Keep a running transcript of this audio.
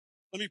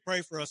Let me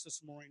pray for us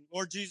this morning.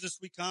 Lord Jesus,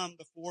 we come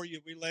before you.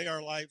 We lay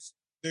our lives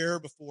bare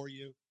before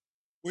you.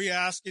 We're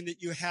asking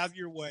that you have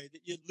your way,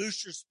 that you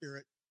loose your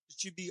spirit,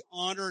 that you be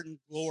honored and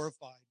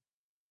glorified.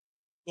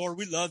 Lord,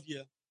 we love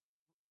you.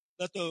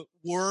 Let the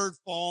word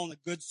fall in the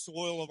good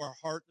soil of our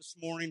heart this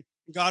morning.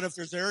 And God, if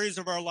there's areas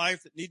of our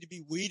life that need to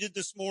be weeded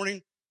this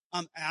morning,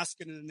 I'm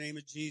asking in the name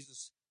of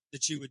Jesus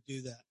that you would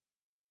do that.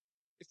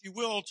 If you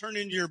will, turn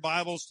into your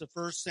Bibles to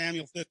 1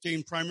 Samuel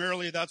 15.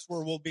 Primarily, that's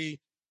where we'll be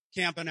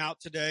camping out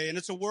today. And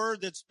it's a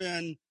word that's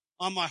been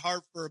on my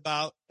heart for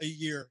about a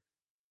year.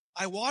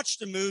 I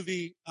watched a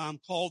movie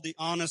called The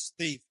Honest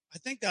Thief. I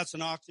think that's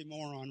an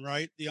oxymoron,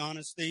 right? The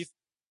Honest Thief.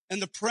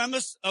 And the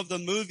premise of the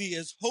movie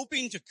is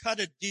hoping to cut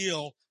a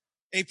deal.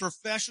 A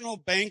professional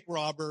bank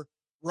robber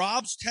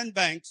robs 10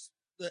 banks.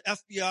 The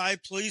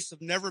FBI police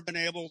have never been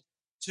able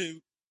to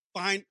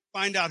find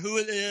out who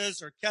it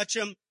is or catch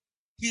him.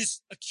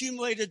 He's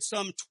accumulated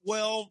some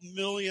 $12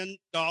 million.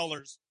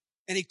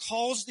 And he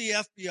calls the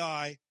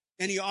FBI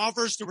and he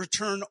offers to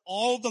return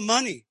all the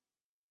money.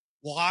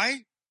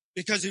 Why?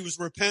 Because he was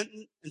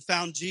repentant and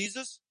found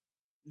Jesus?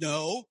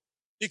 No.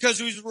 Because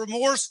he was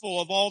remorseful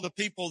of all the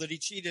people that he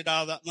cheated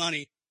out of that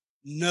money?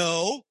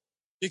 No.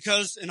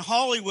 Because in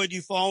Hollywood,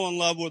 you fall in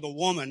love with a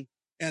woman,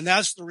 and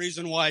that's the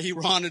reason why he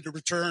wanted to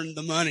return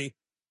the money.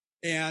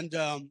 And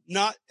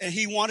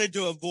he wanted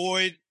to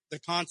avoid the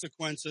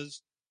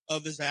consequences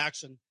of his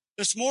action.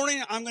 This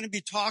morning, I'm going to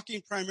be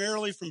talking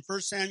primarily from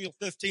 1 Samuel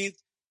 15,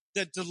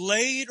 that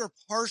delayed or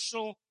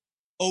partial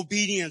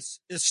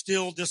obedience is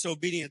still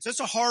disobedience. It's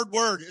a hard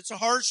word. It's a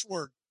harsh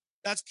word.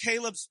 That's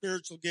Caleb's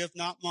spiritual gift,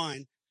 not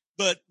mine.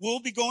 But we'll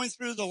be going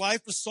through the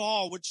life of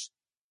Saul, which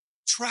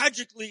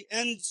tragically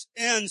ends.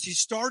 He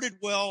started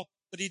well,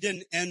 but he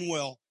didn't end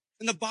well.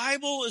 And the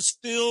Bible is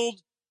filled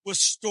with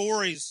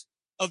stories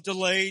of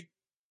delayed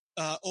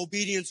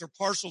obedience or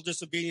partial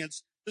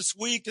disobedience. This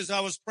week, as I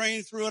was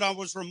praying through it, I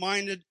was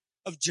reminded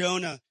of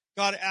Jonah.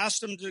 God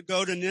asked him to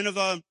go to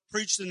Nineveh and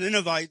preach to the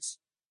Ninevites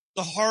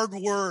the hard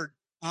word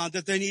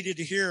that they needed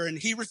to hear, and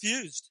he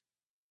refused.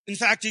 In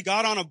fact, he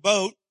got on a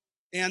boat,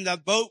 and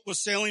that boat was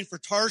sailing for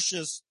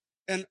Tarshish,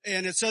 and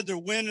it said the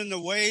wind and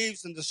the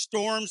waves and the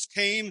storms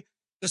came.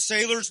 The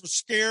sailors were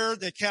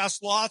scared. They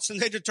cast lots, and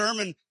they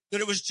determined that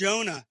it was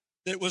Jonah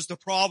that was the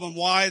problem,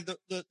 why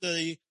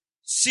the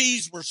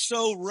seas were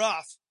so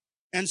rough.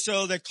 And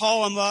so they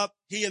call him up.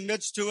 He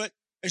admits to it.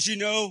 As you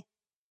know,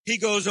 he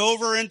goes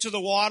over into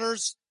the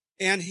waters,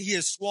 and he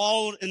is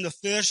swallowed in the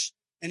fish,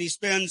 and he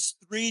spends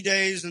 3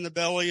 days in the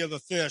belly of a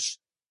fish.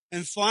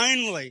 And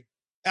finally,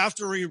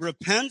 after he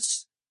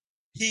repents,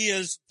 he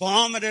is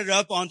vomited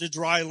up onto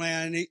dry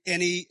land,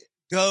 and he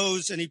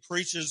goes and he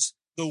preaches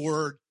the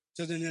word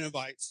to the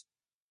Ninevites.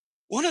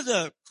 One of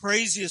the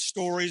craziest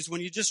stories,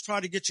 when you just try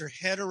to get your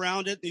head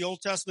around it in the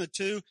Old Testament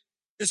too,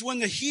 is when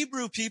the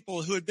Hebrew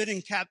people who had been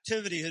in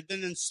captivity, had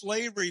been in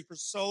slavery for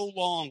so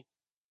long.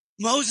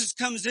 Moses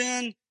comes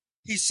in,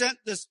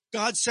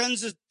 God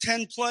sends the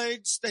 10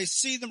 plagues, they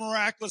see the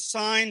miraculous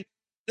sign,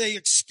 they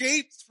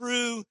escape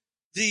through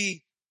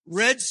the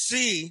Red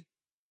Sea,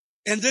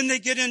 and then they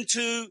get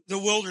into the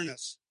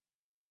wilderness.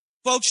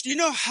 Folks, do you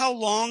know how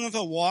long of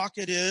a walk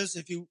it is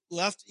if you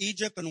left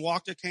Egypt and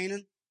walked to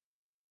Canaan?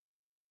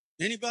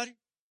 Anybody?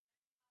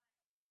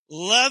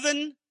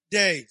 11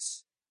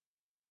 days.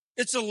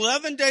 It's an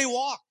 11-day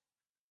walk.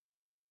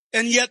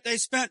 And yet they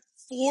spent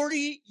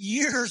 40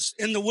 years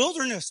in the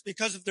wilderness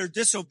because of their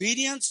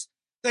disobedience.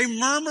 They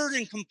murmured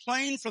and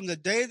complained from the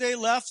day they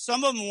left.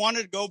 Some of them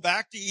wanted to go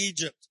back to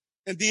Egypt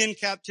and be in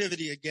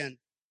captivity again.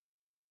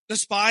 The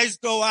spies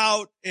go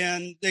out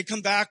and they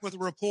come back with a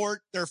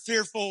report. They're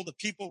fearful. The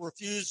people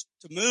refuse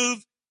to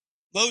move.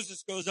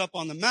 Moses goes up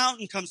on the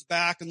mountain, comes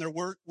back, and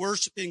they're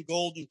worshiping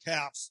golden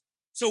calves.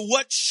 So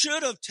what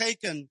should have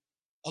taken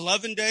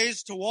 11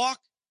 days to walk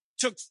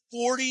took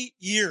 40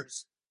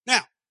 years.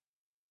 Now,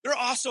 there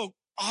are also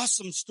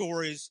awesome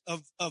stories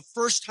of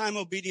first-time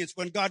obedience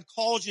when God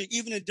calls you,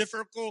 even in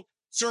difficult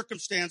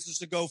circumstances,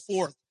 to go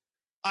forth.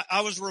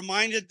 I was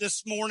reminded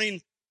this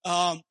morning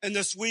and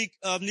this week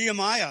of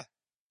Nehemiah.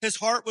 His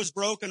heart was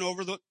broken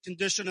over the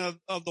condition of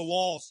the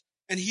walls.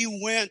 And he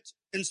went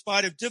in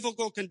spite of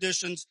difficult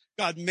conditions.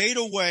 God made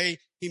a way.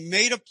 He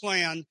made a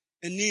plan.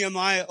 And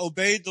Nehemiah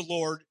obeyed the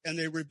Lord, and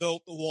they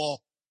rebuilt the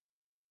wall.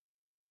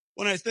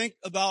 When I think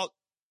about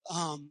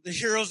the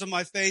heroes of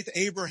my faith,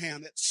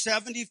 Abraham, at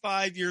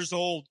 75 years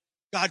old,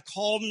 God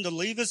called him to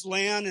leave his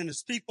land and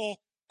his people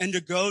and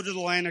to go to the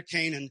land of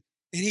Canaan.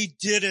 And he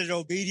did it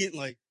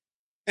obediently.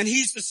 And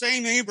he's the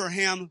same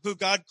Abraham who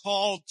God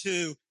called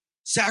to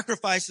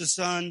sacrifice his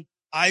son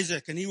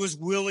Isaac, and he was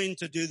willing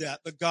to do that,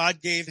 but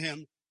God gave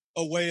him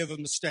a way of a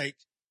mistake.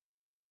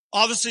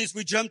 Obviously, as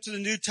we jump to the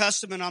New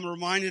Testament, I'm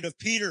reminded of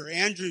Peter,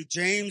 Andrew,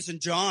 James,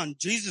 and John.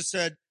 Jesus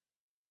said,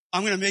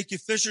 I'm going to make you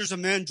fishers of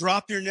men,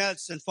 drop your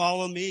nets and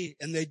follow me.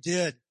 And they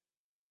did.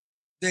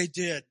 They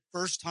did.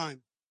 First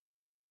time.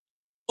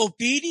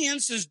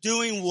 Obedience is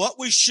doing what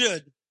we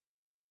should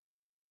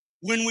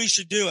when we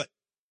should do it.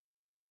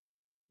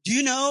 Do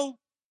you know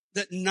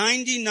that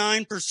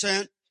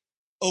 99%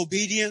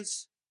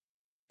 obedience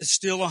is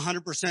still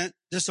 100%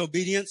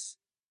 disobedience.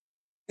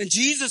 And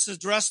Jesus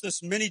addressed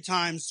this many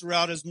times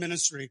throughout his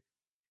ministry.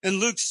 In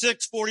Luke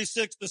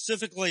 6:46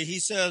 specifically, he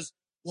says,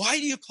 "Why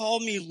do you call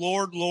me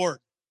Lord,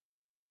 Lord,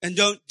 and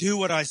don't do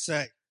what I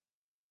say?"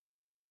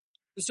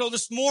 And so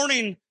this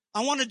morning,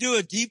 I want to do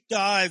a deep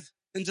dive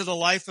into the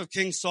life of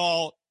King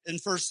Saul in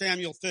 1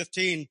 Samuel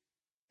 15.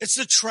 It's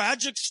the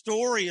tragic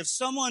story of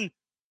someone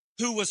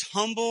who was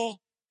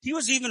humble. He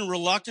was even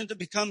reluctant to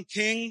become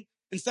king.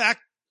 In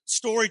fact, the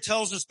story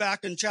tells us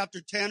back in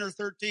chapter 10 or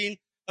 13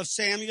 of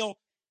Samuel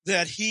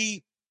that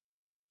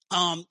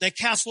they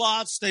cast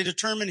lots. They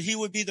determined he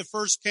would be the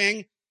first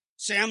king.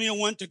 Samuel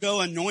went to go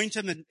anoint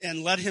him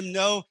and let him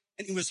know,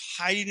 and he was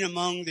hiding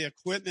among the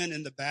equipment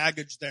and the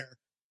baggage there.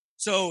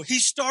 So he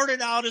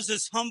started out as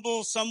this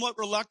humble, somewhat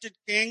reluctant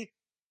king.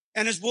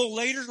 And as we'll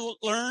later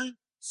learn,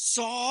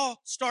 Saul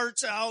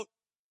starts out,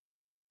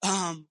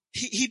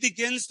 he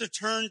begins to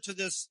turn to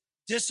this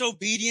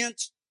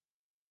disobedient,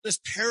 this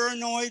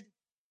paranoid,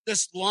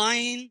 this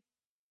lying,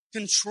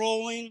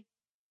 controlling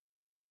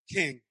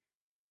king.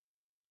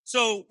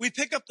 So we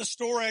pick up the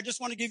story. I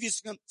just want to give you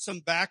some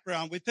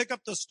background. We pick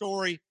up the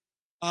story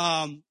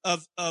of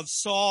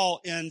Saul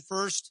in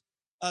 1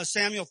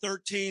 Samuel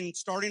 13,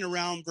 starting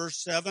around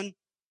verse 7.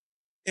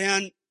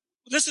 And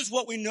this is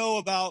what we know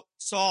about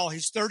Saul.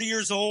 He's 30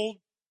 years old.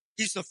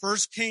 He's the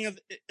first king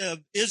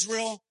of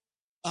Israel.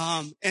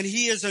 And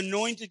he is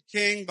anointed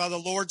king by the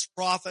Lord's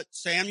prophet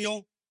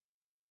Samuel.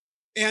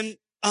 And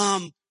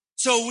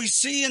so we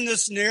see in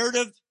this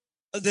narrative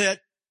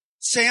that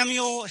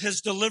Samuel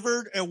has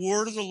delivered a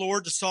word of the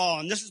Lord to Saul.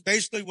 And this is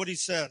basically what he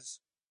says.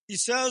 He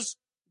says,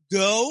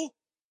 "Go."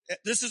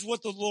 This is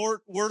what the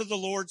word of the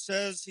Lord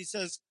says. He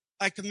says,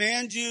 "I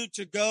command you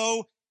to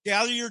go,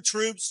 gather your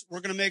troops.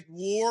 We're going to make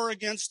war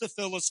against the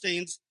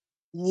Philistines.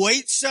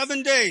 Wait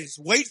 7 days.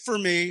 Wait for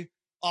me.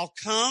 I'll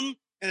come.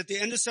 And at the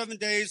end of 7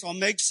 days, I'll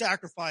make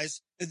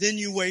sacrifice. And then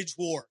you wage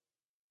war."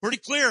 Pretty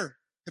clear.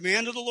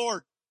 Command of the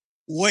Lord.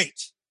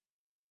 Wait.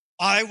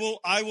 I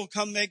will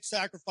come make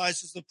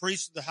sacrifices, the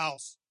priest of the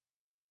house.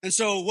 And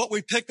so what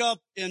we pick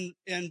up in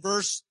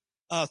verse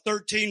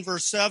 13,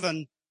 verse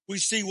 7, we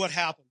see what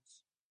happens.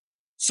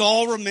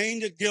 Saul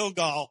remained at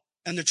Gilgal,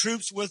 and the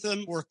troops with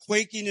him were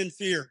quaking in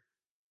fear.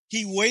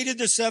 He waited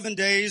the 7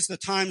 days, the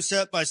time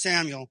set by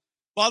Samuel.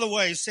 By the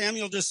way,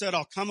 Samuel just said,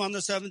 "I'll come on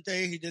the seventh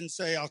day." He didn't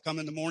say, "I'll come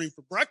in the morning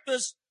for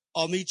breakfast.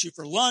 I'll meet you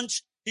for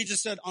lunch." He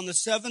just said, "On the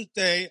seventh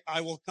day,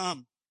 I will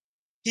come."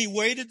 He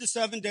waited the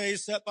 7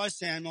 days set by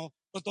Samuel,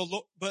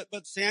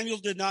 but Samuel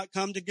did not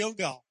come to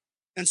Gilgal.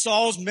 And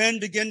Saul's men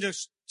began to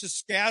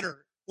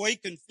scatter,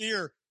 quake in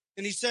fear.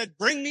 And he said,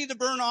 "Bring me the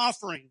burnt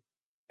offering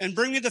and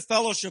bring me the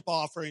fellowship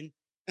offering."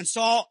 And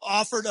Saul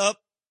offered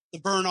up the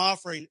burnt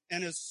offering.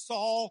 And as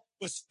Saul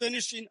was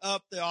finishing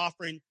up the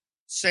offering,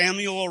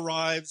 Samuel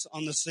arrives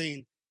on the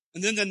scene.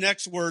 And then the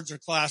next words are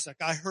classic.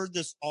 I heard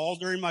this all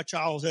during my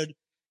childhood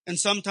and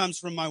sometimes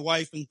from my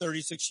wife in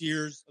 36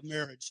 years of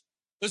marriage.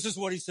 This is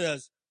what he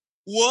says.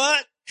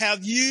 "What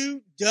have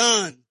you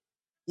done?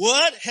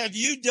 What have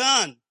you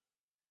done?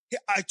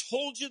 I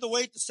told you to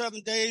wait the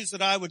 7 days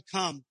that I would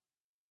come."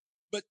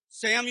 But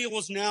Samuel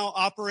was now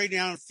operating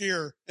out of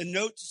fear. And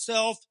note to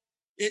self,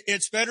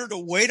 it's better to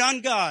wait on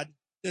God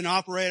than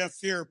operate out of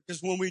fear,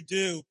 because when we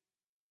do,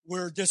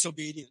 we're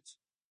disobedient.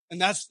 And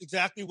that's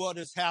exactly what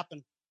has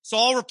happened.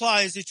 Saul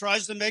replies, he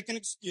tries to make an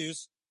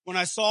excuse. "When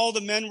I saw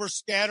the men were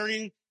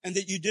scattering and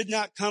that you did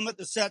not come at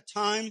the set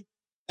time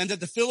and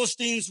that the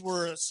Philistines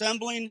were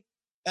assembling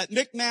at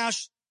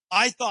Michmash,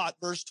 I thought,"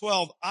 verse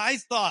 12, "I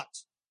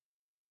thought,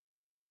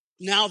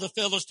 now the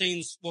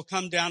Philistines will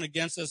come down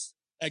against us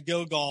at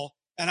Gilgal,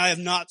 and I have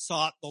not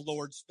sought the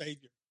Lord's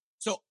favor."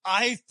 So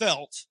I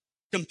felt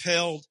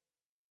compelled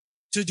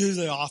to do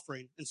the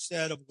offering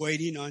instead of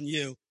waiting on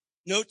you.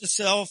 Note to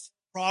self,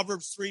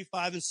 Proverbs 3,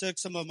 5, and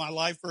 6, some of my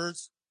life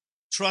verse.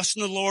 "Trust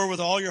in the Lord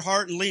with all your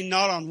heart and lean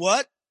not on"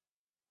 what?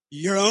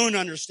 "Your own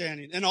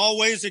understanding. And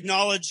always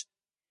acknowledge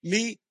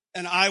me,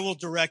 and I will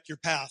direct your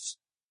paths."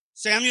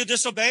 Samuel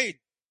disobeyed.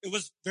 It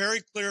was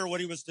very clear what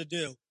he was to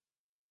do.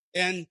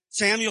 And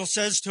Samuel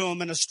says to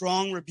him in a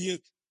strong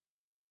rebuke,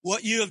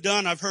 "What you have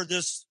done," I've heard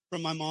this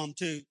from my mom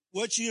too,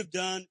 "what you have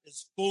done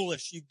is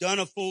foolish. You've done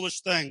a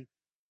foolish thing.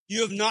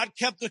 You have not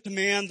kept the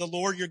command the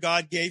Lord your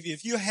God gave you.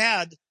 If you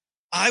had,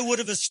 I would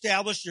have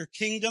established your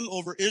kingdom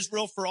over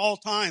Israel for all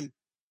time.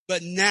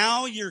 But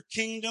now your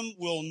kingdom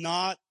will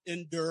not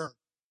endure.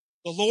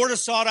 The Lord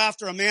has sought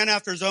after a man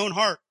after his own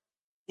heart,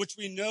 which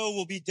we know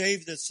will be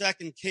David, the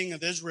second king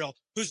of Israel,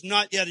 who's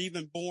not yet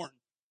even born,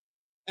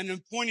 and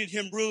appointed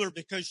him ruler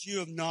because you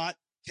have not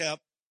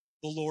kept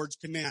the Lord's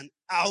command."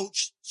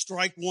 Ouch.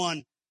 Strike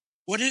one.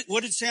 What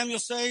did Samuel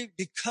say?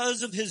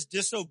 Because of his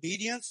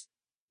disobedience,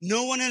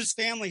 no one in his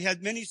family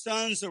had many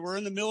sons that were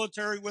in the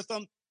military with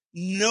him.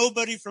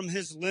 Nobody from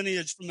his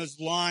lineage, from his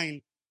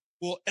line,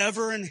 will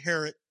ever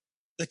inherit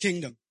the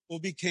kingdom, will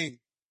be king.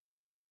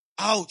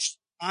 Ouch.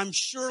 I'm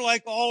sure,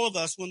 like all of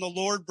us, when the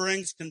Lord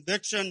brings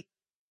conviction,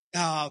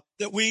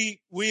 that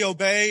we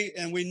obey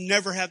and we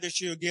never have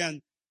issue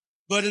again.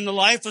 But in the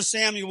life of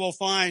Samuel, we'll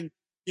find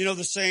You know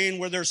the saying,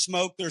 where there's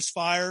smoke, there's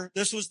fire.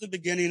 This was the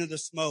beginning of the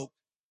smoke,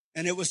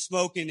 and it was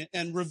smoking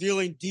and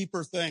revealing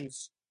deeper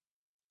things.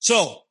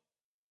 So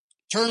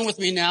turn with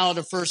me now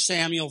to 1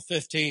 Samuel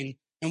 15,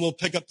 and we'll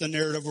pick up the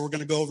narrative we're going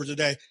to go over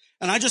today.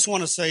 And I just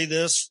want to say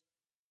this.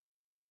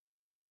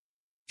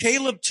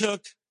 Caleb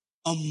took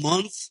a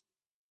month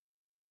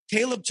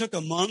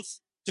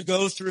to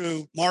go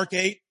through Mark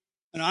 8,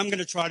 and I'm going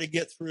to try to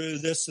get through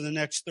this in the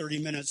next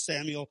 30 minutes,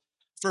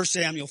 1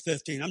 Samuel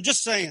 15. I'm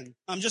just saying,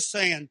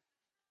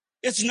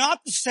 it's not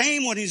the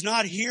same when he's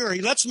not here.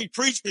 He lets me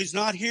preach, but he's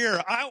not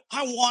here. I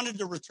wanted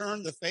to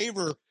return the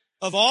favor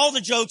of all the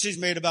jokes he's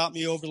made about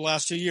me over the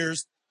last 2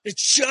 years. It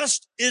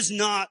just is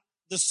not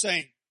the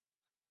same.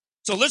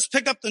 So let's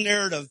pick up the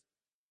narrative.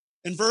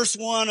 In verse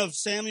 1 of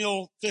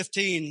Samuel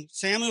 15,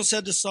 Samuel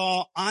said to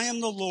Saul, I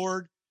am the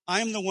Lord.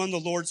 I am the one the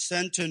Lord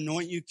sent to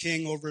anoint you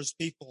king over his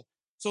people.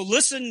 So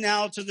listen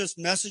now to this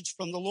message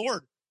from the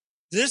Lord.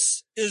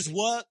 This is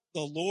what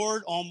the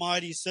Lord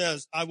Almighty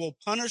says. I will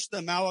punish the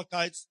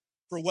Amalekites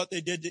for what they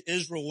did to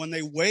Israel when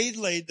they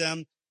waylaid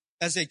them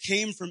as they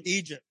came from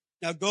Egypt.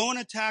 Now go and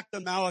attack the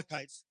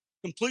Amalekites,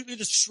 completely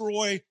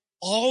destroy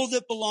all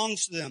that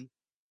belongs to them.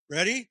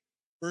 Ready?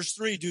 Verse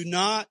 3, do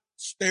not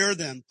spare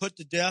them. Put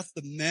to death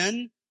the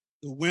men,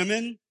 the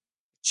women,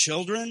 the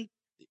children,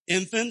 the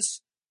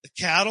infants, the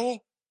cattle,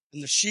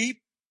 and the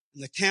sheep,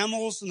 and the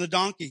camels, and the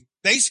donkey.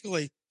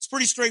 Basically, it's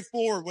pretty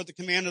straightforward what the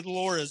command of the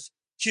Lord is.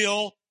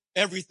 Kill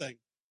everything.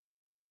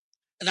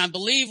 And I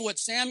believe what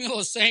Samuel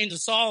is saying to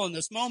Saul in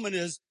this moment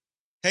is,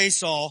 hey,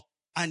 Saul,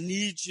 I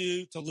need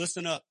you to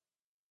listen up.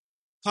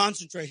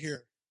 Concentrate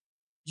here.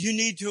 You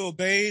need to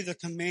obey the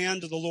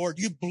command of the Lord.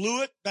 You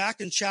blew it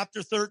back in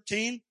chapter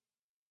 13.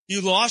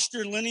 You lost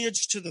your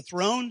lineage to the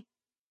throne,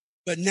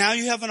 but now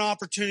you have an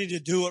opportunity to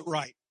do it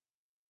right.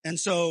 And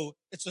so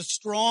it's a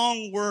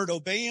strong word.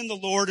 Obeying the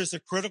Lord is a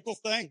critical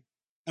thing,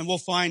 and we'll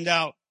find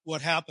out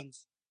what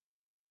happens.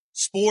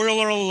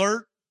 Spoiler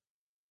alert,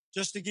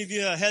 just to give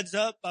you a heads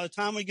up, by the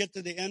time we get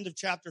to the end of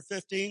chapter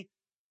 15,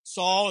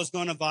 Saul is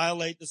going to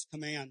violate this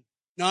command.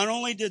 Not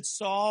only did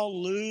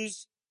Saul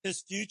lose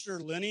his future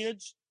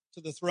lineage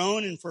to the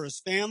throne and for his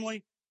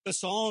family, but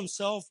Saul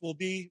himself will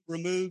be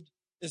removed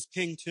as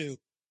king too.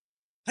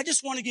 I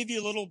just want to give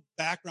you a little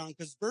background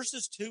because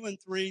verses 2 and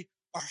 3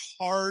 are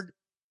hard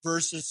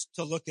verses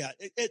to look at.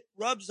 It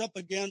rubs up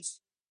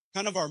against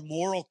kind of our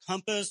moral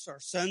compass, our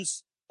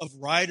sense of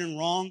right and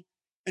wrong,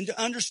 and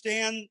to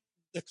understand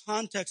the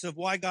context of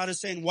why God is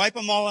saying, wipe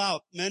them all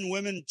out, men,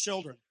 women,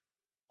 children,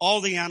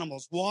 all the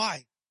animals.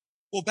 Why?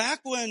 Well, back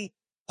when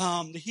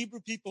the Hebrew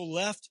people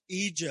left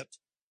Egypt,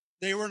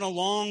 they were in a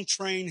long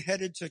train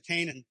headed to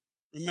Canaan.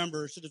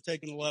 Remember, it should have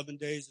taken 11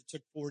 days. It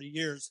took 40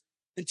 years.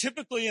 And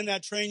typically in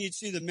that train, you'd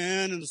see the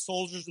men and the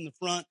soldiers in the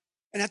front.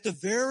 And at the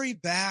very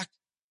back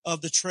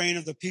of the train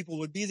of the people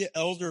would be the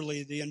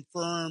elderly, the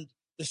infirmed,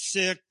 the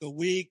sick, the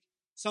weak,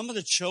 some of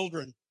the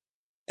children.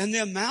 And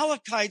the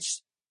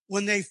Amalekites,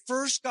 when they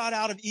first got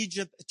out of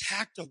Egypt,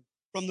 attacked them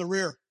from the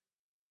rear.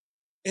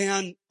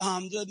 And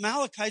the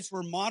Amalekites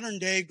were modern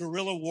day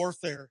guerrilla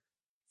warfare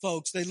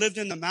folks. They lived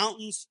in the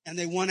mountains and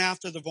they went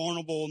after the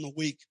vulnerable and the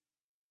weak.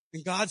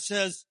 And God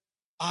says,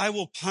 I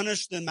will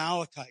punish the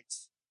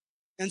Amalekites.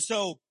 And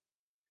so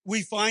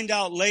we find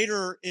out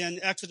later in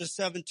Exodus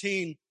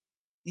 17,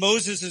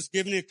 Moses is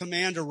giving a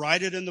command to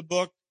write it in the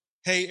book.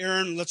 Hey,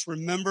 Aaron, let's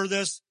remember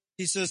this.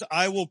 He says,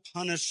 I will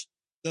punish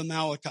the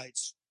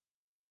Amalekites.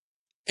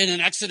 And in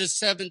Exodus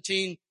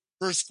 17,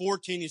 verse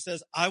 14, he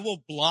says, I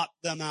will blot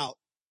them out.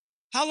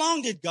 How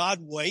long did God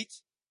wait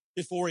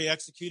before he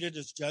executed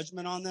his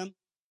judgment on them?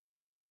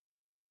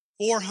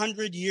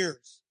 400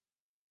 years.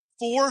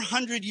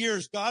 400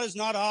 years. God is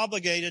not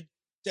obligated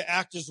to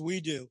act as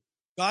we do.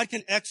 God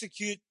can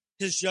execute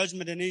his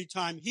judgment at any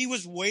time. He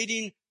was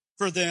waiting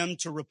for them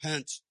to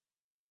repent.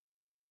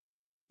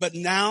 But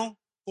now,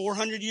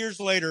 400 years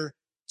later,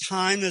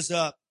 time is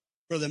up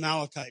for the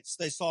Amalekites.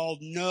 They saw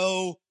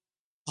no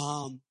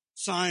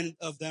sign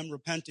of them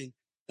repenting.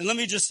 And let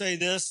me just say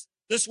this.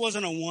 This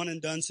wasn't a one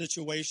and done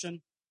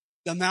situation.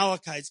 The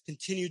Amalekites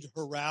continued to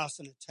harass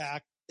and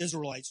attack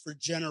Israelites for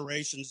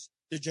generations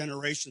to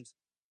generations.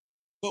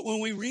 But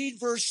when we read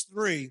verse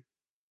 3,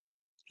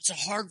 it's a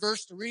hard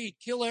verse to read.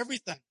 Kill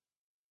everything.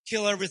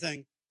 Kill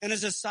everything. And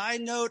as a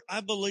side note,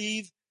 I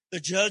believe the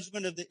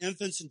judgment of the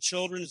infants and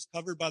children is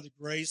covered by the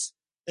grace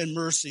and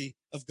mercy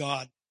of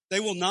God.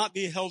 They will not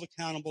be held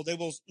accountable. They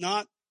will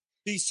not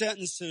be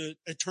sentenced to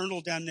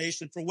eternal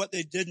damnation for what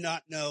they did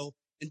not know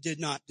and did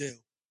not do.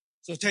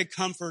 So take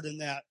comfort in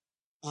that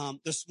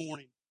this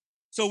morning.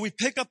 So we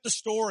pick up the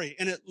story,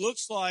 and it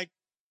looks like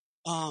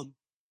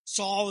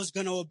Saul is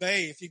going to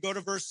obey. If you go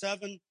to verse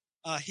 7,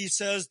 he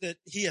says that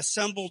he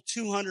assembled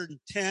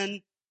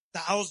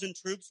 210,000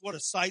 troops. What a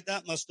sight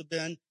that must have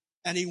been.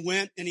 And he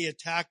went and he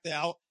attacked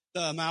the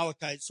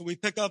Amalekites. So we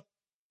pick up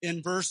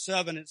in verse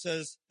 7. It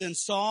says, then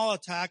Saul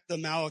attacked the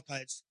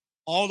Amalekites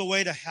all the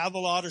way to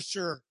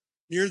Havilah-Ashur,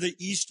 near the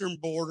eastern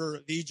border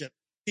of Egypt.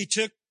 He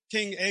took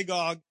King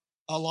Agag,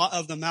 a lot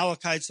of the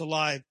Amalekites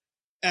alive,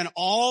 and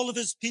all of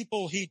his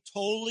people he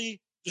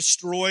totally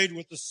destroyed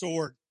with the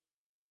sword.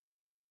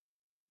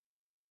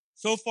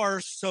 So far,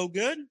 so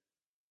good.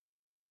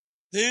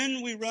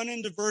 Then we run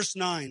into verse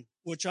 9,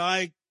 which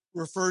I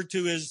referred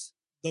to as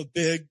the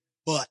big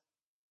but.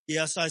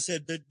 Yes, I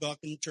said big buck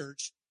in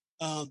church.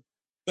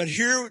 But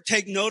here,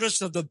 take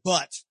notice of the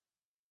but.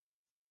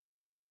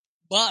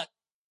 But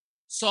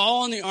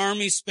Saul and the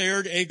army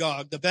spared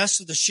Agag, the best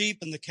of the sheep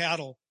and the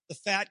cattle, the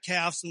fat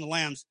calves and the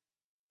lambs,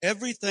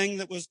 everything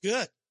that was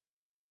good.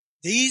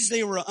 These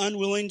they were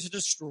unwilling to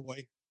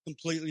destroy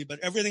completely, but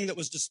everything that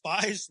was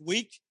despised,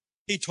 weak,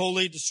 he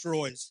totally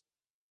destroys.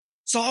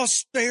 Saul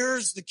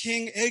spares the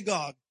king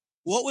Agag.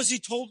 What was he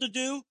told to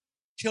do?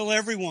 Kill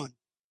everyone,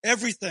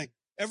 everything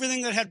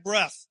that had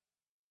breath.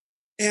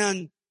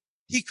 And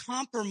he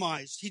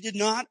compromised. He did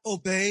not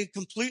obey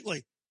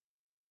completely.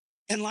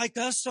 And like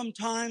us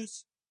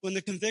sometimes, when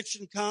the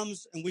conviction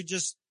comes and we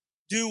just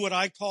do what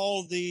I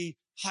call the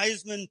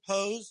Heisman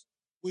pose,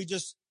 we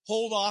just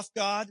hold off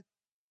God.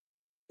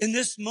 In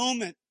this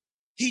moment,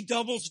 he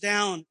doubles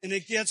down and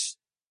it gets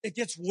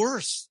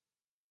worse.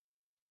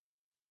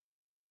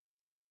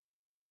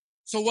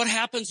 So what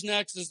happens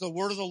next is the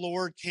word of the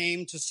Lord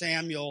came to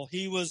Samuel.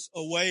 He was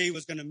away. He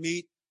was going to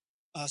meet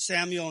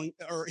Samuel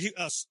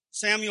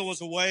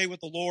was away with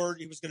the Lord.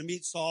 He was going to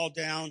meet Saul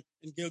down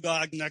in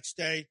Gilgal the next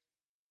day.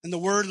 And the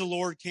word of the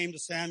Lord came to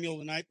Samuel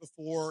the night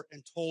before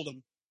and told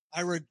him,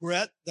 I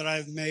regret that I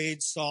have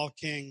made Saul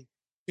king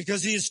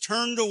because he has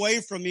turned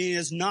away from me and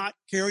has not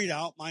carried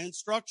out my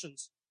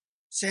instructions.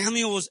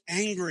 Samuel was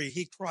angry.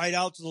 He cried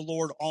out to the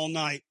Lord all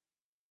night.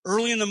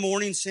 Early in the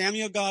morning,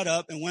 Samuel got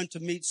up and went to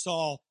meet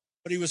Saul,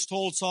 but he was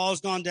told Saul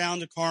has gone down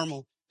to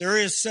Carmel. There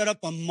he has set up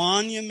a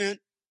monument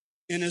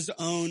in his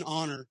own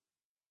honor.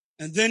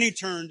 And then he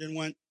turned and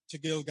went to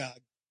Gilgal.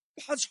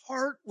 God's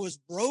heart was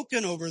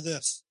broken over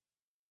this.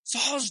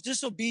 Saul's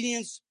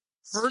disobedience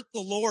hurt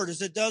the Lord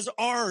as it does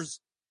ours.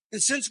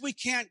 And since we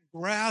can't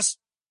grasp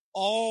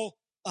all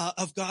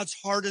of God's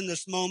heart in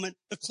this moment,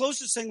 the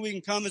closest thing we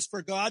can come is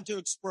for God to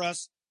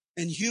express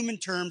in human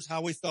terms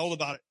how we felt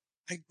about it.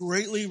 I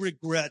greatly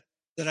regret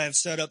that I have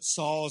set up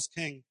Saul as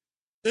king.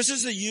 This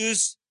is the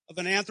use of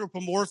an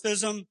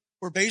anthropomorphism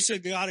where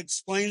basically God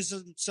explains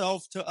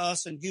himself to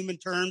us in human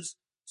terms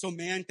so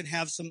man can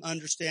have some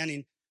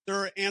understanding. There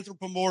are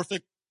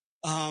anthropomorphic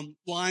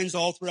lines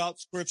all throughout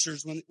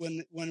scriptures.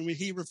 When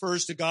he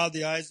refers to God,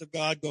 the eyes of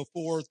God go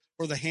forth,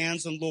 or the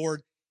hands of the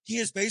Lord, he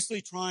is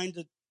basically trying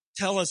to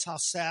tell us how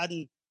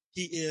saddened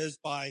he is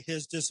by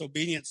his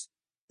disobedience.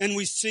 And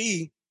we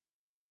see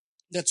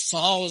that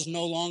Saul is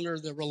no longer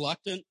the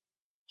reluctant,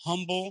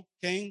 humble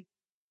king.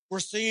 We're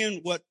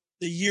seeing what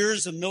the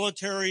years of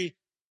military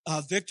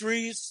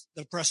victories,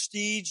 the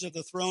prestige of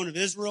the throne of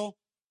Israel,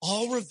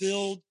 all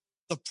revealed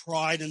the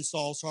pride in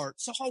Saul's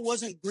heart. Saul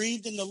wasn't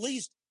grieved in the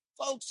least.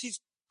 Folks, he's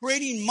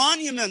creating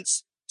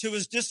monuments to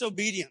his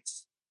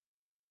disobedience.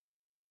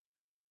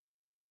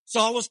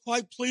 Saul was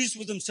quite pleased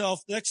with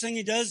himself. The next thing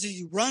he does is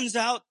he runs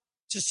out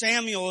to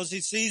Samuel as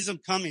he sees him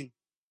coming,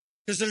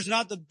 because there's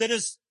not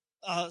the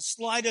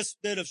slightest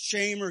bit of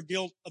shame or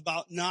guilt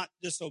about not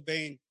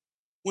disobeying.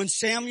 When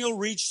Samuel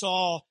reached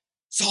Saul,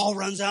 Saul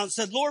runs out and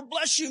said, Lord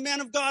bless you,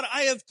 man of God.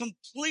 I have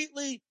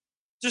completely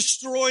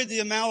destroyed the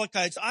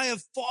Amalekites. I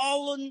have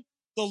followed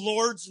the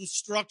Lord's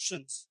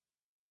instructions.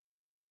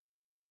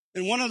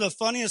 And one of the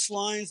funniest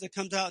lines that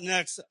comes out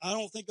next, I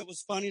don't think it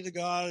was funny to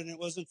God and it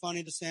wasn't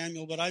funny to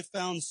Samuel, but I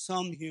found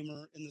some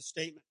humor in the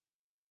statement.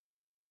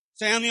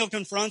 Samuel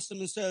confronts him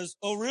and says,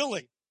 oh,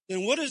 really?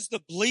 Then what is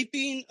the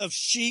bleeping of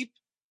sheep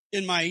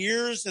in my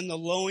ears and the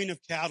lowing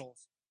of cattle?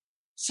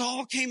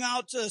 Saul came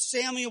out to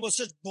Samuel with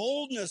such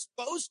boldness,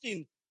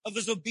 boasting of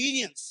his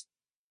obedience.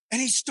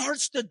 And he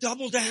starts to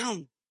double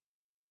down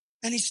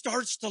and he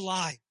starts to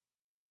lie.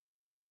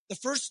 The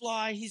first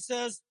lie, he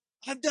says,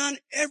 I've done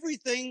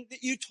everything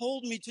that you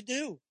told me to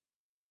do.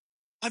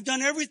 I've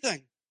done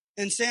everything.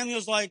 And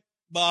Samuel's like,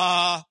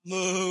 bah,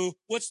 moo,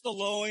 what's the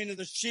lowing of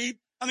the sheep?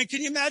 I mean,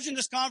 can you imagine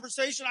this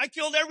conversation? I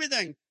killed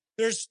everything.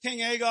 There's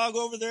King Agag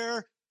over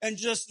there, and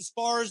just as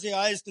far as the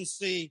eyes can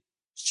see,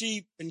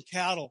 sheep and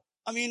cattle.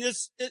 I mean,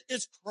 it's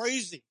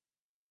crazy.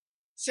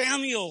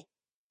 Samuel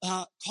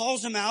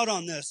calls him out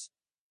on this.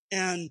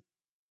 And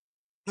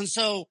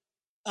so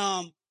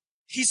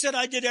he said,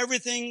 I did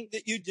everything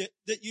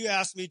that you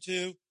asked me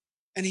to.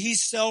 And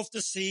he's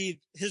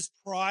self-deceived. His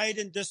pride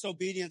and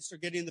disobedience are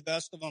getting the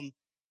best of him.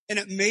 And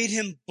it made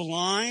him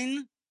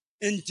blind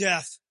and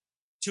deaf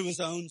to his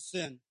own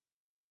sin.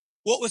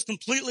 What was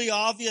completely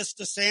obvious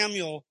to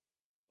Samuel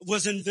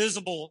was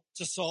invisible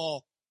to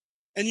Saul.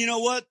 And you know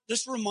what?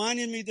 This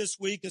reminded me this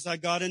week as I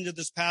got into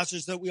this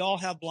passage that we all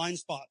have blind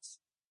spots.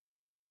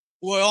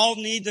 We all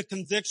need the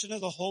conviction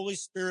of the Holy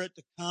Spirit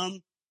to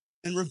come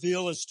and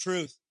reveal his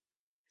truth.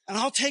 And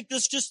I'll take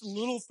this just a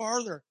little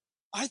farther.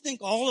 I think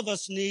all of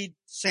us need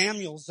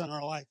Samuels in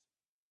our life.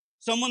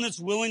 Someone that's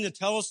willing to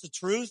tell us the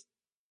truth,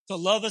 to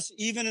love us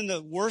even in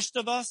the worst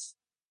of us,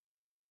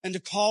 and to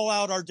call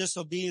out our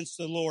disobedience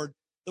to the Lord.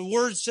 The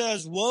word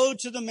says, woe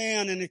to the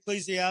man in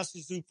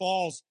Ecclesiastes who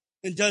falls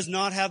and does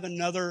not have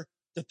another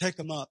to pick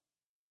him up.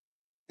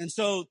 And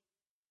so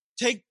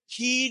take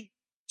heed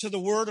to the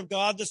word of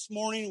God this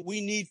morning.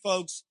 We need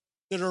folks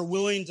that are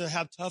willing to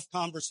have tough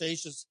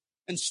conversations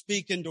and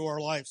speak into our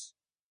lives.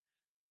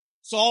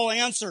 Saul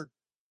answered.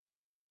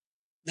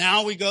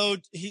 Now we go,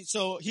 he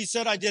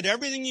said, I did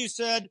everything you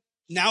said.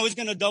 Now he's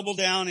going to double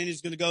down and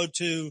he's going to go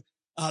to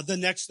the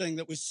next thing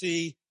that we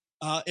see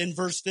in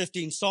verse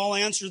 15. Saul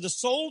answered, the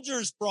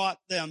soldiers brought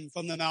them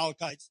from the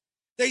Amalekites.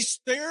 They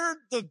spared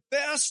the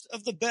best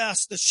of the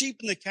best, the sheep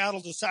and the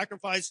cattle, to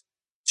sacrifice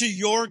to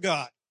your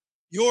God,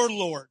 your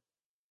Lord.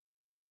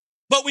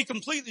 But we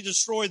completely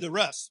destroyed the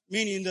rest,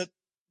 meaning that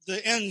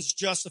the ends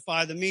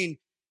justify the mean.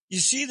 You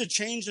see the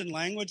change in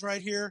language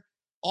right here?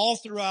 All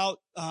throughout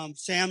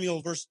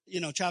Samuel,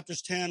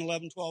 chapters 10,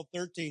 11, 12,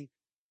 13.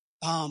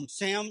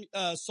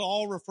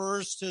 Saul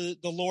refers to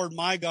the Lord,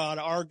 my God,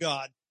 our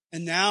God.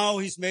 And now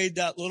he's made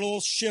that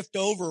little shift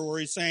over where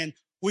he's saying,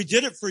 we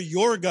did it for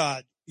your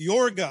God,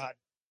 your God.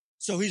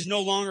 So he's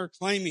no longer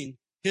claiming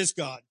his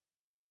God.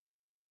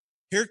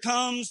 Here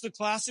comes the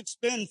classic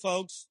spin,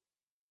 folks.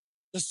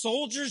 The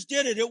soldiers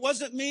did it. It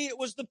wasn't me. It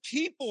was the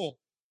people.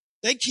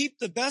 They keep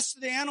the best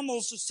of the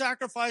animals to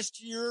sacrifice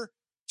to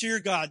your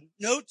God.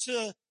 Note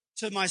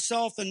to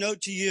myself and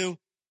note to you,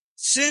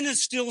 sin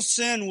is still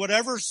sin.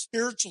 Whatever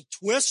spiritual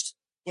twist,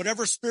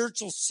 whatever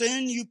spiritual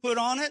sin you put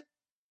on it,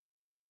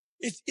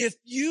 if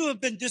you have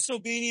been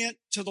disobedient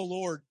to the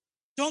Lord,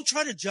 don't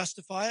try to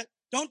justify it.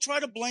 Don't try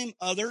to blame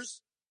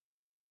others.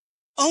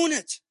 Own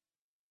it.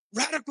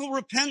 Radical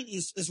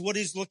repentance is what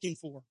he's looking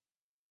for.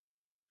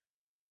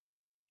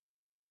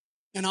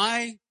 And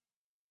I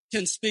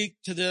can speak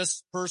to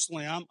this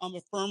personally. I'm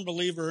a firm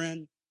believer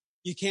in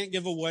you can't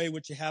give away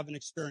what you haven't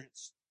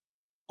experienced.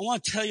 I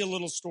want to tell you a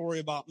little story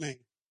about me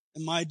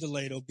and my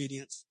delayed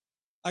obedience.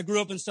 I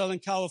grew up in Southern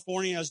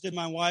California, as did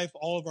my wife,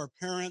 all of our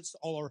parents,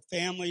 all our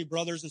family,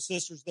 brothers and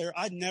sisters there.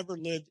 I'd never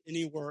lived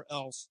anywhere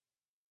else.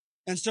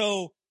 And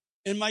so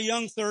in my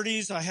young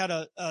 30s, I had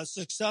a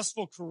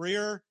successful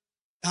career,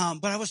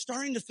 but I was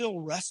starting to feel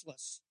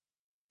restless.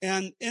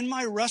 And in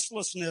my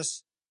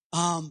restlessness,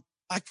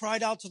 I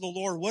cried out to the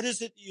Lord, what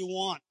is it you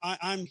want?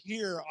 I'm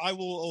here. I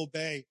will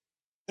obey.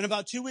 And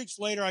about 2 weeks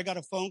later, I got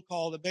a phone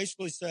call that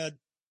basically said,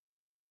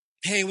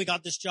 hey, we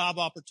got this job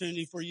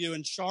opportunity for you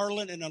in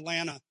Charlotte and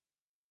Atlanta.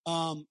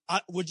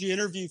 Would you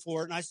interview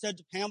for it? And I said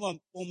to Pamela,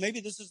 well, maybe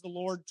this is the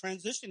Lord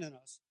transitioning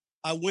us.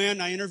 I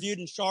went, I interviewed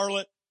in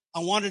Charlotte. I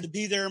wanted to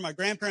be there. My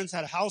grandparents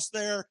had a house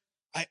there.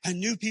 I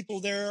knew people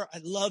there. I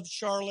loved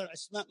Charlotte. I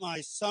spent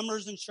my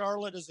summers in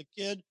Charlotte as a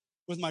kid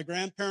with my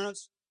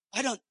grandparents.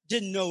 I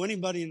didn't know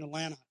anybody in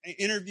Atlanta. I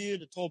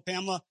interviewed, I told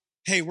Pamela,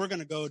 hey, we're going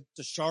to go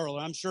to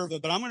Charlotte. I'm sure of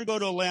it, but I'm going to go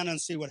to Atlanta and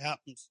see what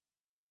happens.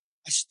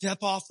 I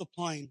step off the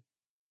plane,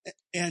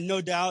 and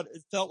no doubt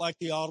it felt like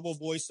the audible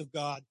voice of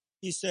God.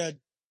 He said,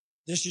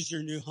 this is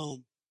your new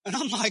home. And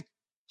I'm like,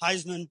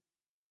 Heisman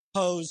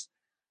pose.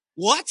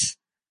 What?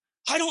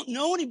 I don't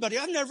know anybody.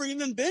 I've never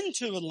even been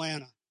to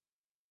Atlanta.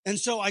 And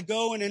so I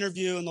go and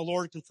interview, and the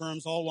Lord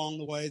confirms all along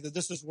the way that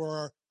this is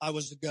where I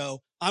was to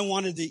go. I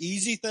wanted the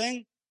easy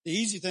thing. The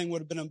easy thing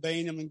would have been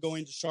obeying him and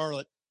going to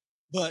Charlotte.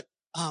 But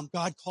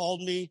God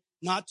called me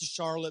not to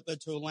Charlotte, but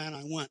to Atlanta.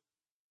 I went.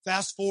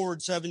 Fast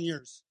forward 7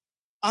 years.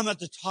 I'm at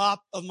the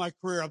top of my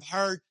career.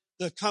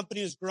 The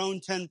company has grown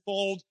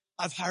tenfold.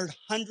 I've hired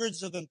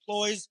hundreds of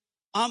employees.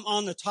 I'm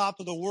on the top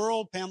of the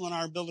world. Pamela and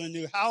I are building a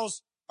new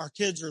house. Our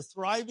kids are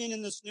thriving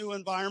in this new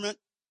environment.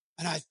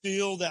 And I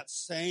feel that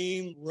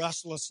same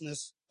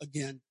restlessness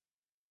again.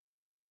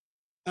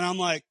 And I'm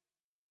like,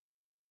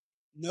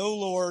 no,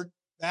 Lord,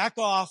 back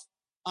off.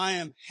 I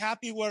am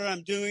happy what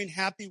I'm doing,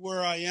 happy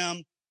where I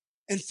am.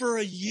 And for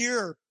a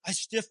year, I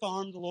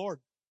stiff-armed the Lord.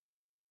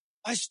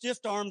 I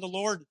stiff-armed the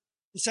Lord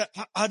and said,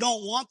 I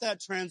don't want that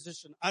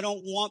transition. I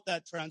don't want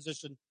that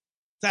transition.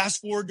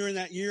 Fast forward during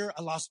that year,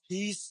 I lost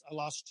peace. I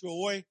lost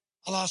joy.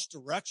 I lost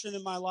direction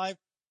in my life.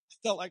 I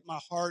felt like my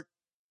heart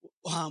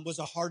was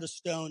a heart of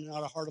stone,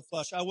 not a heart of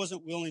flesh. I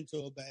wasn't willing to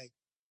obey.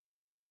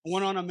 I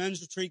went on a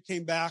men's retreat,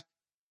 came back,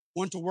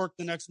 went to work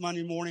the next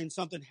Monday morning.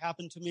 Something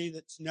happened to me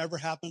that's never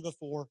happened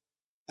before,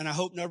 and I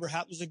hope never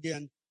happens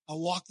again. I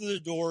walked through the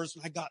doors,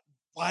 and I got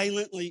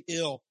violently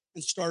ill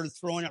and started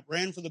throwing up,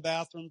 ran for the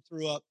bathroom,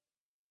 threw up,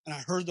 and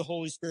I heard the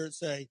Holy Spirit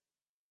say,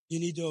 you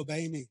need to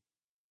obey me.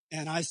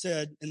 And I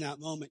said in that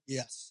moment,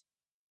 yes.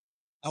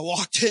 I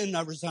walked in,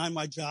 I resigned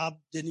my job,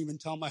 didn't even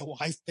tell my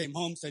wife, came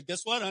home, said,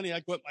 guess what, honey,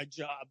 I quit my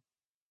job.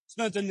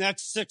 Spent the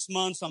next 6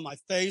 months on my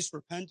face,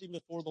 repenting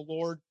before the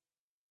Lord.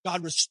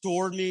 God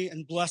restored me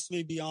and blessed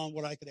me beyond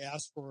what I could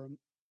ask for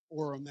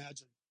or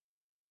imagine.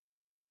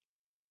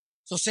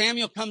 So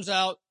Samuel comes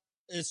out.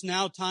 It's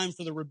now time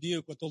for the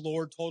rebuke, what the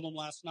Lord told him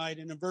last night.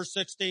 And in verse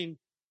 16,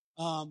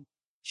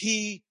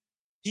 he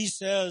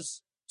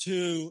says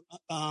to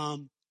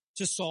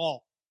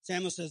Saul,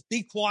 Samuel says,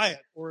 be quiet,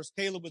 or as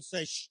Caleb would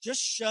say,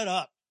 just shut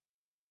up.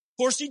 Of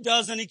course he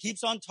doesn't. He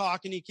keeps on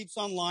talking. He keeps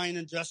on lying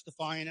and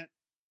justifying it.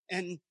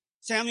 And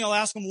Samuel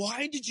asked him,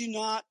 why did you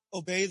not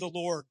obey the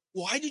Lord?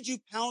 Why did you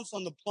pounce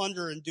on the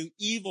plunder and do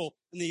evil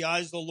in the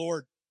eyes of the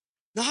Lord?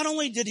 Not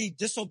only did he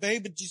disobey,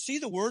 but did you see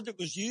the word that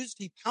was used?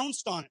 He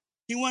pounced on it.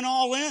 He went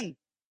all in.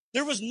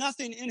 There was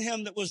nothing in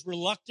him that was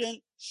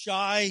reluctant,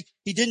 shy.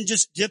 He didn't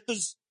just dip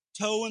his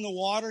toe in the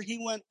water.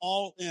 He went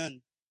all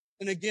in.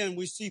 And again,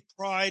 we see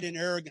pride and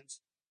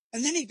arrogance.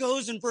 And then he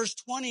goes in verse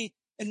 20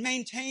 and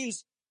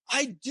maintains,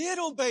 I did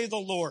obey the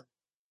Lord.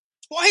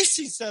 Twice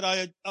he said,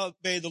 I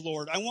obeyed the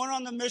Lord. I went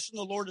on the mission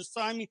the Lord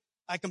assigned me.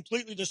 I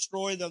completely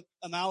destroyed the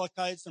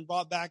Amalekites and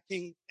brought back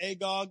King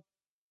Agag.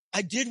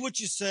 I did what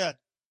you said.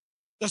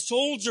 The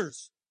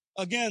soldiers,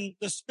 again,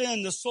 the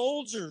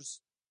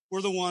soldiers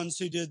were the ones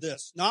who did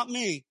this, not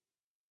me.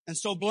 And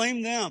so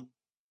blame them.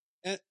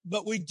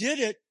 But we did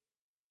it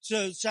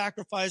to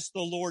sacrifice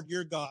the Lord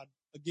your God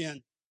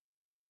again.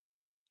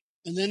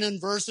 And then in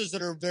verses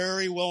that are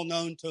very well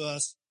known to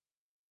us,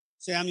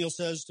 Samuel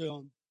says to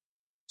him,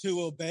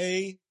 to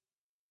obey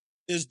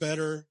is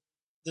better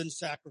than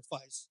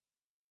sacrifice.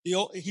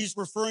 He's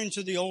referring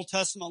to the Old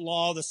Testament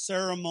law, the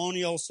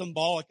ceremonial,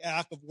 symbolic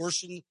act of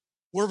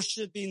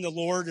worshiping the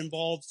Lord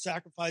involved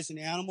sacrificing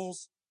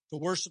animals to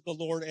worship the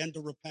Lord and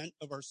to repent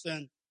of our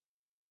sin.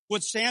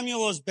 What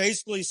Samuel is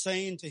basically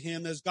saying to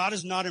him is God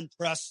is not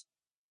impressed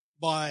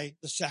by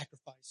the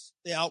sacrifice,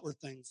 the outward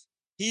things.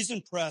 He's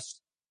impressed.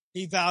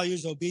 He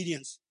values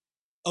obedience.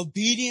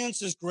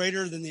 Obedience is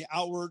greater than the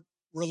outward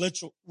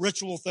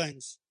ritual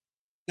things.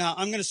 Now,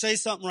 I'm going to say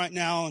something right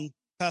now, and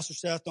Pastor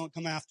Seth, don't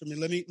come after me.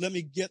 Let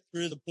me get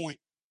through the point.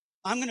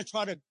 I'm going to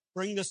try to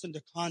bring this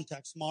into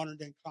context, modern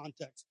day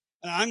context.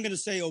 And I'm going to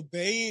say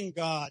obeying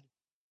God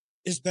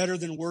is better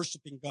than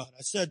worshiping God.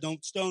 I said,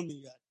 don't stone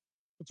me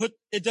yet.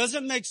 It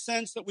doesn't make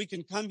sense that we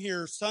can come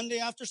here Sunday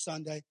after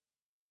Sunday,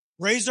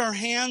 raise our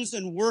hands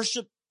and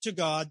worship to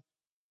God,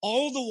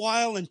 all the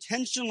while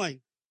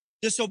intentionally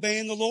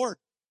disobeying the Lord.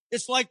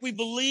 It's like we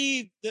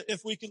believe that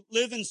if we can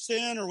live in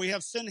sin or we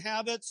have sin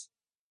habits,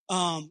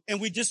 and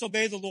we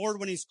disobey the Lord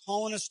when he's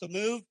calling us to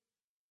move,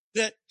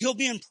 that he'll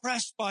be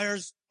impressed by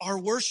our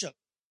worship.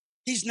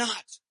 He's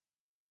not.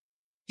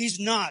 He's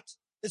not.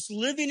 It's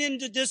living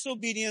into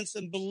disobedience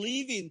and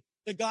believing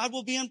that God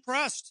will be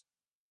impressed.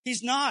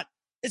 He's not.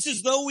 It's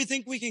as though we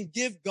think we can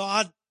give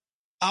God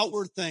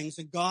outward things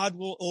and God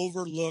will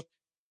overlook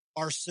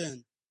our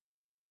sin.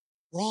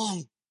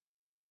 Wrong.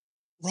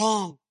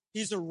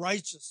 He's a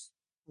righteous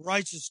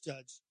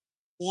judge.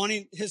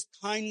 Wanting his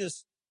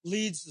kindness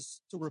leads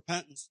us to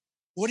repentance.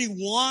 What he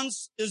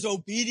wants is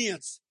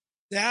obedience.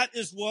 That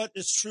is what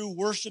is true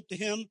worship to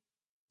him.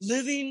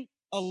 Living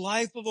a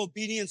life of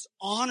obedience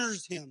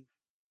honors him.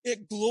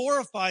 It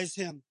glorifies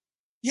him.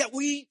 Yet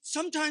we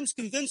sometimes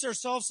convince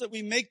ourselves that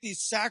we make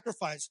these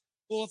sacrifices.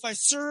 Well, if I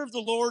serve the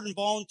Lord and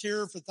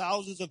volunteer for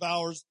thousands of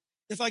hours,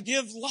 if I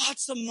give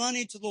lots of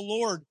money to the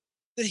Lord,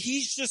 that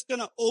he's just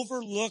going to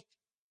overlook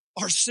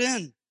our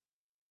sin.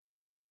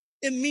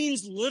 It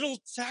means little.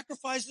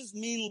 Sacrifices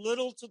mean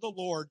little to the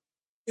Lord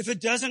if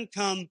it doesn't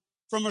come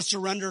from a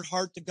surrendered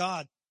heart to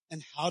God.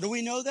 And how do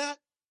we know that?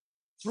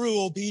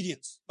 Through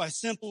obedience, by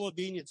simple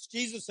obedience.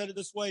 Jesus said it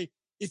this way,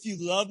 if you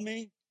love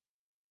me,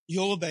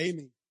 you'll obey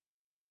me.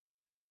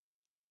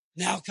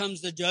 Now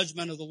comes the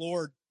judgment of the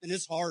Lord, and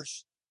it's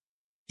harsh.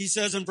 He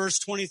says in verse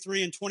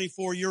 23 and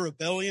 24, your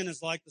rebellion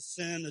is like the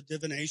sin of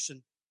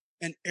divination,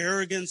 and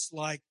arrogance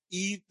like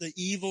the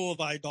evil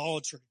of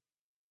idolatry.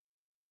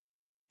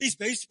 He's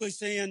basically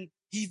saying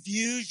he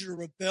views your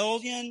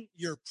rebellion,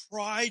 your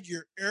pride,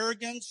 your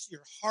arrogance,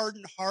 your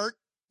hardened heart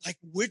like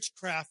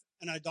witchcraft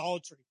and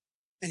idolatry.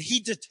 And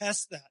he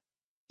detests that.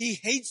 He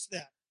hates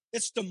that.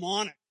 It's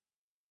demonic.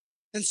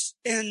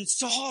 And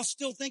Saul,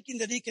 still thinking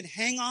that he can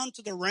hang on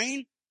to the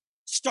reign,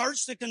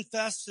 starts to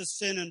confess his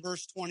sin in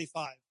verse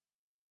 25.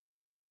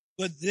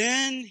 But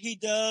then he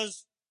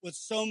does what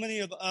so many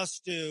of us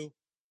do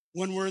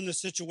when we're in the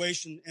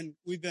situation and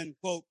we've been,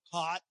 quote,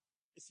 caught,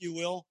 if you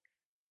will.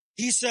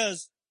 He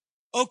says,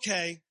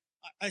 okay,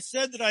 I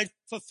said that I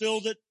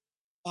fulfilled it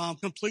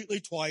completely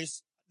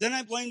twice. Then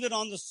I blamed it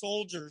on the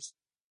soldiers.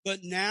 But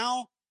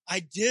now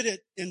I did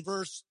it in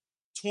verse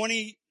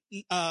 20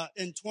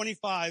 and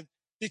 25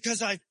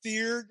 because I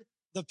feared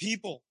the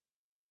people.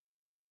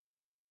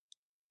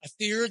 I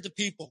feared the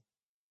people.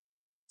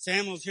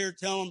 Samuel's here to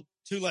tell him,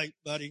 too late,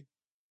 buddy.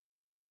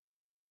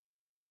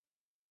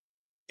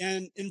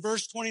 And in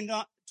verse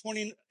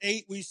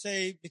 28, we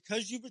say,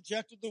 because you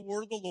rejected the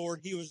word of the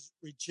Lord, he has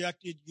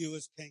rejected you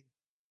as king.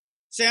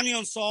 Samuel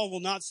and Saul will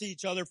not see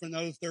each other for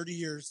another 30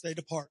 years. They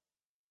depart.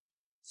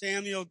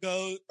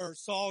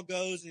 Saul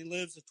goes and he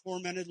lives a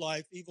tormented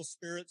life. Evil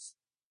spirits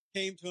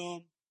came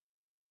to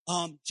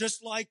him.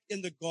 Just like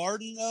in the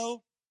garden,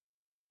 though,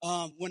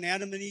 when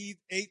Adam and Eve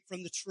ate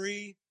from the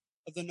tree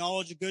of the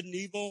knowledge of good and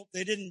evil,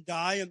 they didn't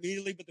die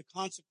immediately, but the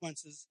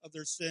consequences of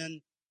their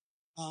sin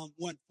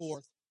went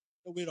forth.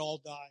 That we'd all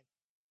die.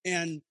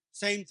 And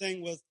same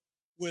thing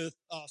with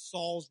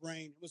Saul's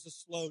reign. It was a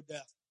slow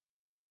death.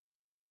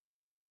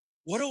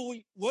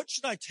 What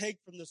should I take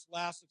from this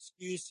last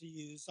excuse he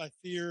used? I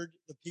feared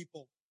the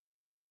people.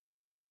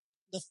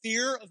 The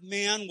fear of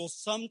man will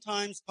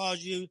sometimes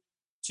cause you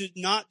to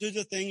not do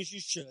the things you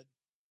should,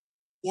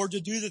 or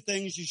to do the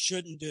things you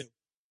shouldn't do.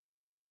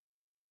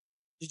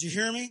 Did you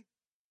hear me?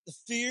 The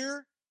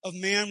fear of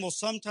man will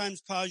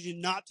sometimes cause you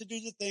not to do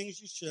the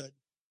things you should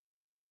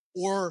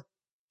or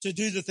to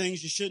do the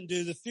things you shouldn't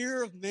do. The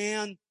fear of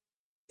man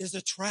is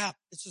a trap.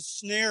 It's a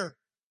snare.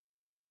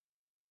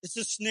 It's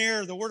a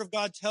snare. The Word of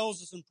God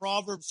tells us in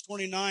Proverbs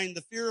 29,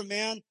 the fear of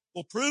man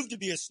will prove to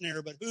be a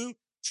snare, but who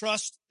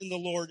trusts in the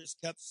Lord is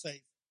kept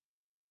safe.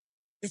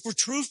 If we're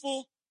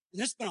truthful,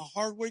 and it's been a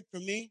hard week for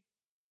me,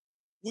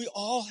 we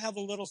all have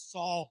a little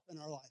Saul in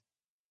our life.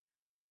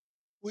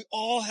 We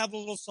all have a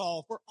little Saul.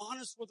 If we're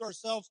honest with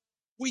ourselves,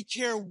 we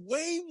care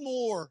way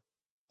more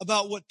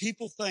about what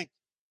people think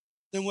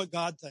than what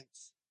God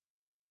thinks.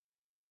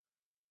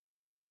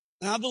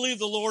 And I believe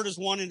the Lord is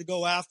wanting to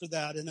go after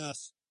that in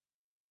us.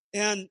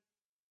 And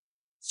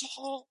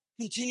Saul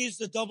continues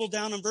to double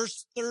down in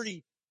verse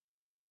 30.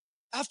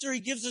 After he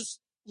gives us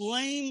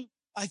lame,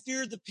 I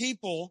fear the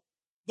people,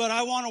 but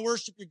I want to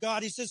worship your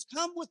God. He says,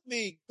 come with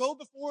me, go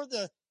before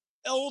the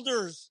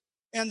elders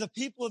and the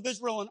people of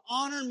Israel and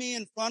honor me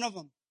in front of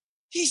them.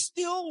 He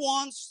still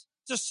wants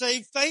to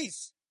save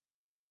face.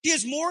 He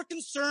is more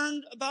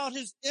concerned about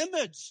his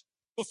image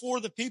before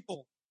the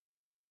people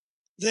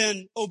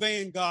than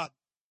obeying God.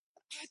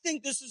 I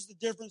think this is the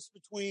difference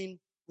between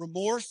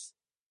remorse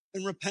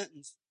and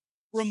repentance.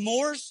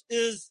 Remorse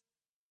is,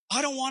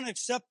 I don't want to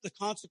accept the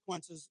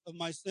consequences of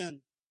my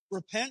sin.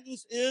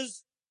 Repentance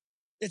is,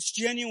 it's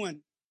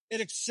genuine.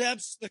 It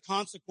accepts the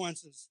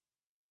consequences.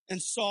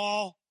 And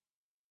Saul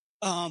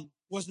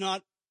was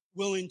not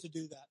willing to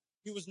do that.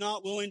 He was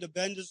not willing to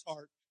bend his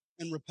heart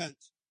and repent.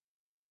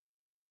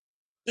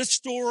 This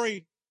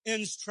story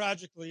ends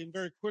tragically, and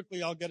very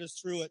quickly I'll get us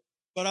through it.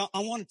 But I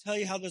want to tell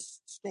you how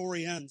this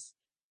story ends.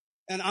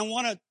 And I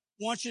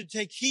want you to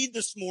take heed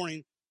this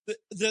morning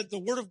that the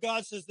Word of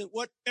God says that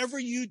whatever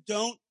you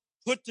don't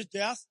put to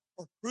death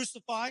or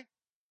crucify,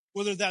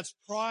 whether that's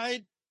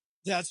pride,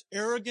 that's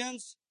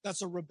arrogance,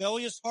 that's a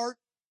rebellious heart,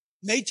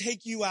 may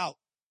take you out.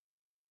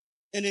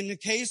 And in the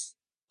case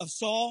of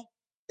Saul,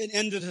 it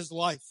ended his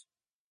life.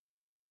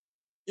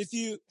 If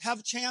you have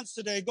a chance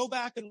today, go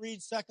back and read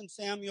 2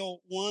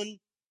 Samuel 1,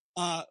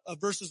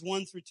 verses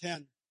 1 through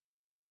 10.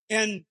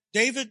 And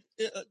David,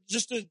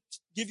 just to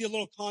give you a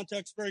little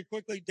context very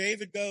quickly,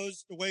 David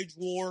goes to wage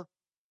war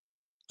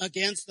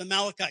against the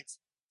Amalekites,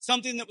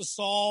 something that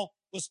Saul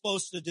was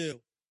supposed to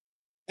do.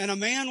 And a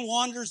man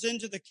wanders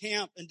into the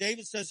camp, and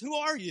David says, who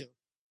are you?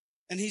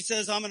 And he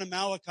says, I'm an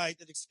Amalekite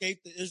that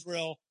escaped the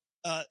Israelite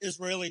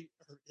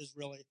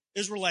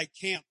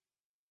camp.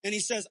 And he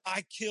says,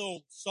 I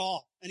killed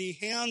Saul. And he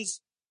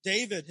hands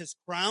David his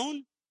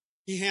crown.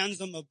 He hands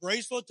him a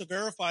bracelet to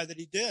verify that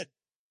he did.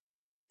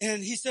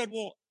 And he said,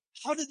 well,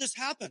 how did this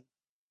happen?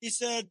 He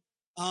said,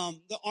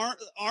 the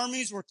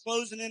armies were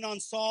closing in on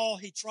Saul.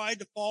 He tried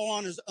to fall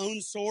on his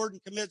own sword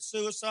and commit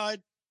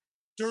suicide.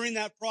 During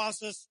that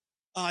process,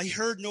 he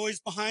heard noise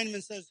behind him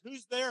and says,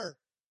 who's there?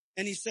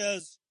 And he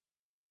says,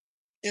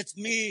 it's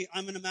me.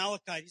 I'm an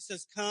Amalekite. He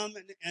says, come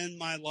and end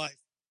my life.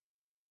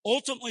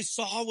 Ultimately,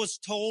 Saul was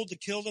told to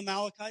kill the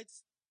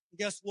Amalekites. And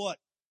guess what?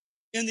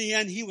 In the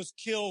end, he was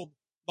killed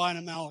by an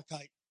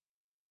Amalekite.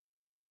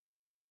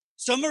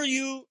 Some of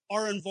you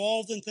are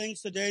involved in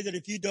things today that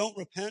if you don't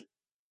repent,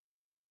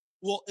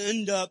 will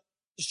end up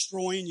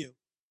destroying you.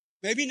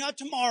 Maybe not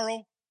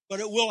tomorrow, but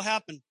it will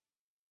happen.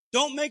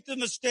 Don't make the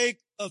mistake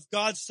of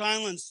God's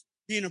silence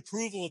being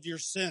approval of your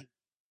sin.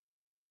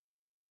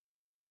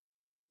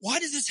 Why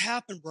does this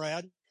happen,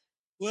 Brad?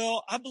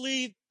 Well, I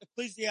believe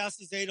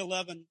Ecclesiastes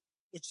 8:11,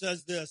 which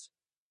says this,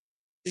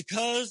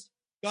 because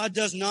God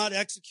does not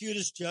execute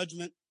his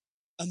judgment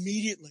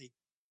immediately,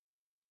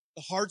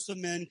 the hearts of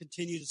men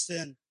continue to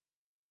sin.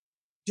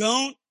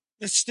 Don't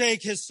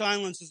mistake his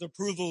silence as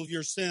approval of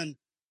your sin.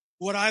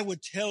 What I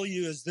would tell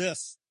you is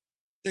this,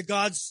 that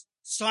God's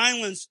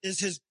silence is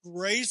his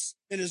grace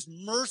and his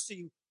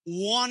mercy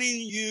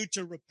wanting you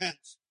to repent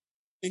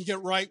and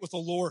get right with the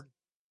Lord.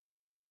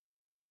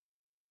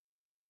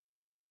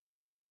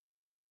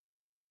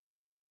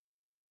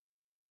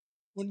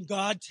 When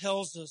God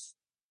tells us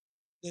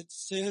that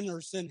sin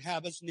or sin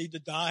habits need to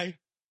die,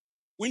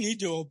 we need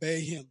to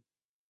obey him.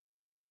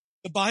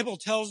 The Bible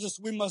tells us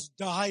we must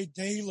die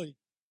daily.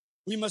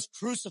 We must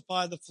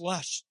crucify the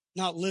flesh,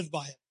 not live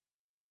by it.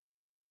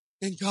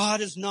 And God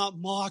is not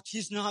mocked.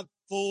 He's not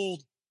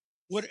fooled.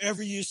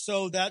 Whatever you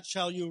sow, that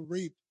shall you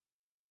reap.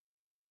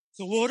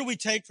 So what do we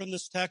take from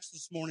this text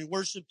this morning?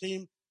 Worship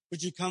team,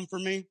 would you come for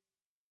me?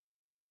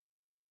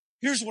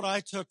 Here's what I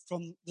took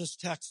from this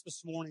text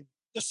this morning.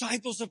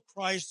 Disciples of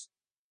Christ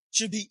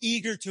should be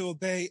eager to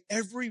obey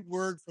every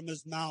word from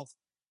his mouth.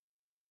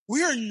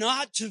 We are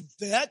not to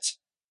vet.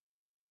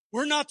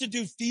 We're not to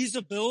do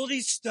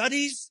feasibility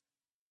studies.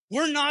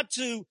 We're not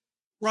to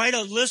write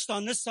a list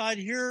on this side.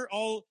 Here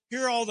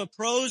are all the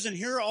pros and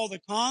here are all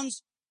the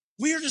cons.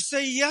 We are to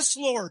say, yes,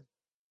 Lord.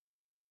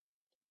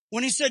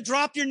 When he said,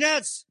 drop your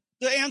nets,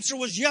 the answer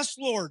was, yes,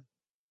 Lord.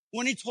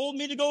 When he told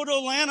me to go to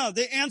Atlanta,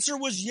 the answer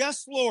was,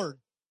 yes, Lord.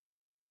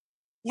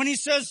 When he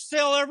says,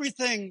 sell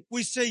everything,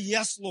 we say,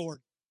 yes, Lord.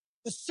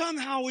 But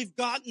somehow we've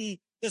gotten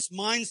this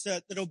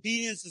mindset that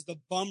obedience is the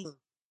bummer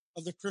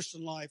of the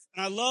Christian life.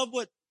 And I love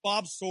what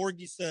Bob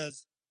Sorge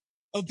says.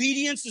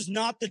 Obedience is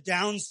not the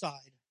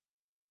downside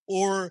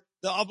or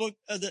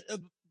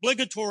the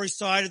obligatory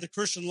side of the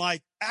Christian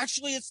life.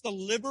 Actually, it's the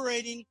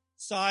liberating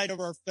side of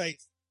our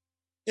faith.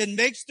 It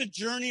makes the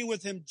journey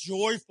with him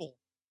joyful,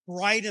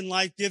 bright, and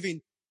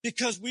life-giving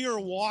because we are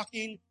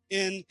walking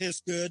in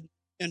his good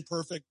and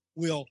perfect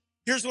will.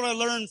 Here's what I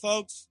learned,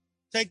 folks.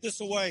 Take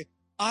this away.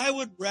 I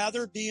would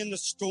rather be in the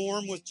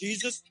storm with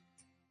Jesus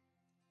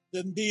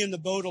than be in the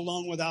boat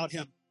alone without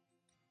him.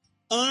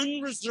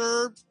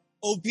 Unreserved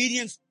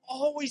obedience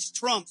always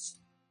trumps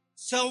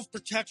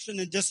self-protection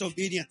and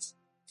disobedience.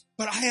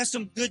 But I have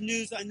some good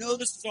news. I know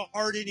this is a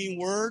hard-hitting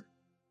word.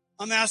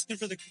 I'm asking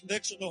for the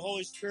conviction of the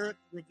Holy Spirit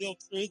to reveal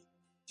truth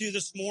to you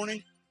this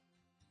morning.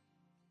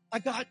 I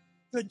got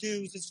good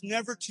news. It's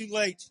never too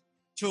late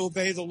to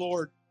obey the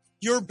Lord.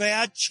 Your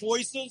bad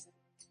choices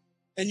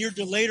and your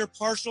delayed or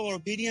partial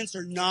obedience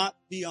are not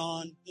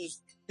beyond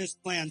his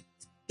plan.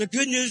 The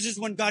good news is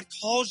when God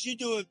calls you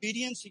to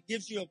obedience, he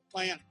gives you a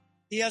plan.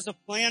 He has a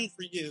plan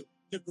for you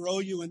to grow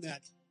you in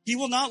that. He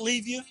will not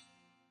leave you.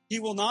 He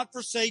will not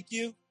forsake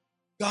you.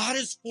 God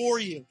is for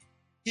you.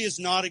 He is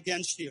not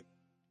against you.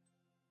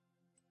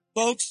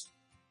 Folks,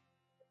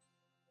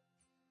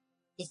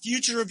 the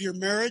future of your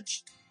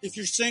marriage, if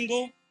you're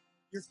single,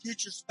 your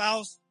future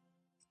spouse,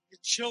 your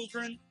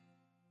children.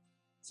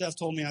 Seth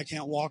told me I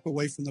can't walk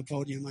away from the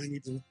podium. I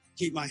need to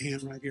keep my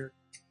hand right here.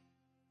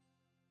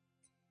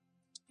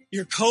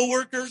 Your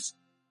coworkers,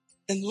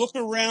 and look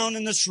around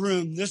in this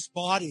room, this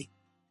body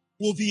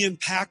will be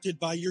impacted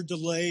by your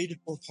delayed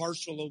or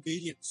partial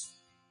obedience.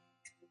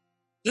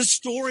 This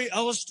story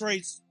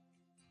illustrates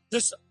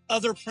this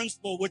other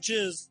principle, which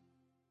is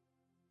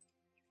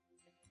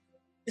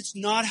it's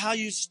not how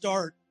you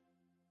start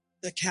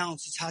that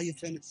counts, it's how you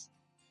finish.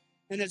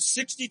 And at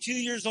 62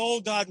 years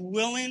old, God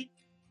willing,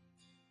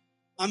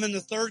 I'm in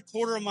the third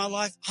quarter of my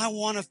life. I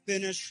want to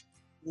finish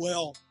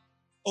well,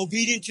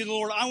 obedient to the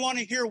Lord. I want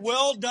to hear,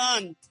 well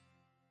done,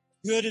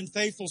 good and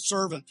faithful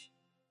servant.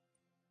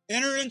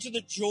 Enter into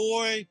the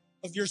joy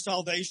of your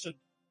salvation.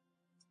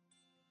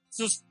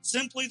 So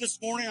simply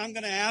this morning, I'm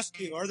going to ask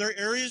you, are there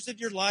areas of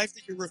your life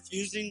that you're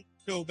refusing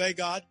to obey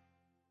God?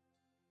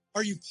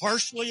 Are you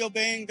partially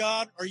obeying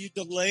God? Are you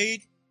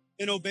delayed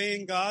in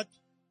obeying God?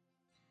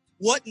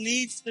 What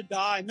needs to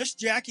die? Miss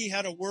Jackie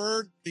had a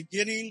word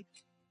beginning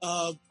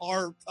of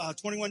our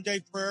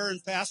 21-day prayer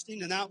and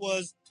fasting, and that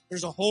was,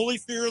 there's a holy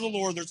fear of the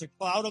Lord. There's a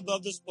cloud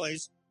above this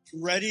place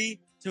ready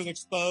to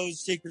expose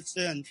secret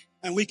sin.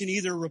 And we can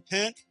either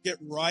repent, get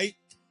right,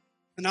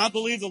 and I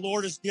believe the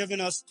Lord has given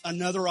us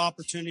another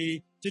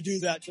opportunity to do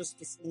that just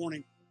this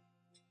morning.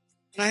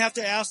 And I have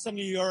to ask some of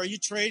you, are you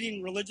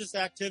trading religious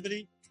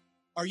activity?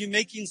 Are you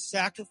making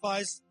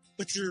sacrifice,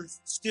 but you're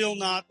still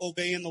not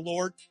obeying the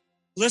Lord?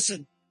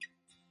 Listen,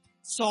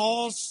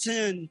 Saul's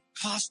sin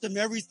cost him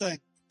everything,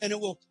 and it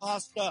will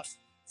cost us.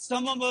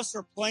 Some of us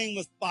are playing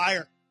with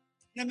fire.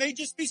 And it may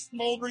just be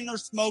smoldering or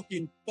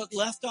smoking, but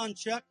left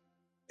unchecked,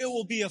 it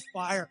will be a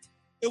fire.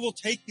 It will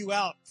take you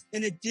out.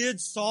 And it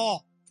did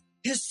Saul.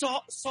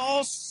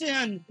 Saul's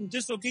sin and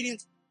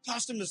disobedience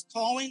cost him his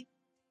calling,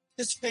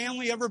 his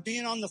family ever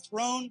being on the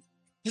throne,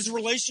 his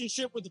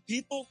relationship with the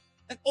people,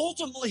 and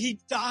ultimately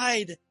he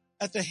died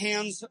at the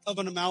hands of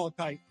an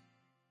Amalekite.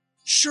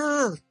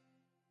 Sure,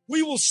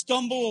 we will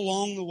stumble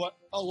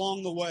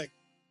along the way.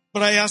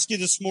 But I ask you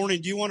this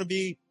morning, do you want to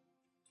be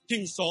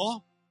King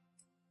Saul?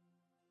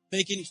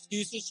 Making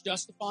excuses,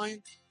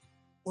 justifying?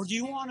 Or do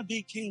you want to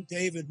be King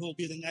David, who will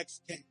be the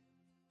next king,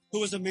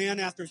 who was a man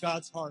after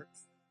God's heart,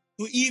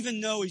 who even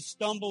though he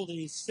stumbled and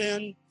he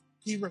sinned,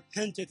 he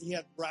repented. He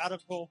had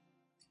radical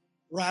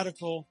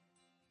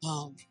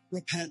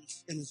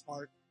repentance in his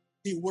heart.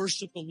 He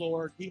worshiped the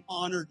Lord. He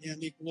honored him.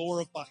 He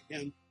glorified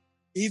him,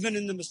 even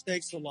in the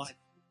mistakes of life.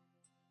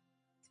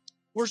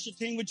 Worship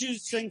team, would you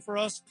sing for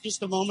us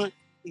just a moment,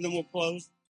 and then we'll close?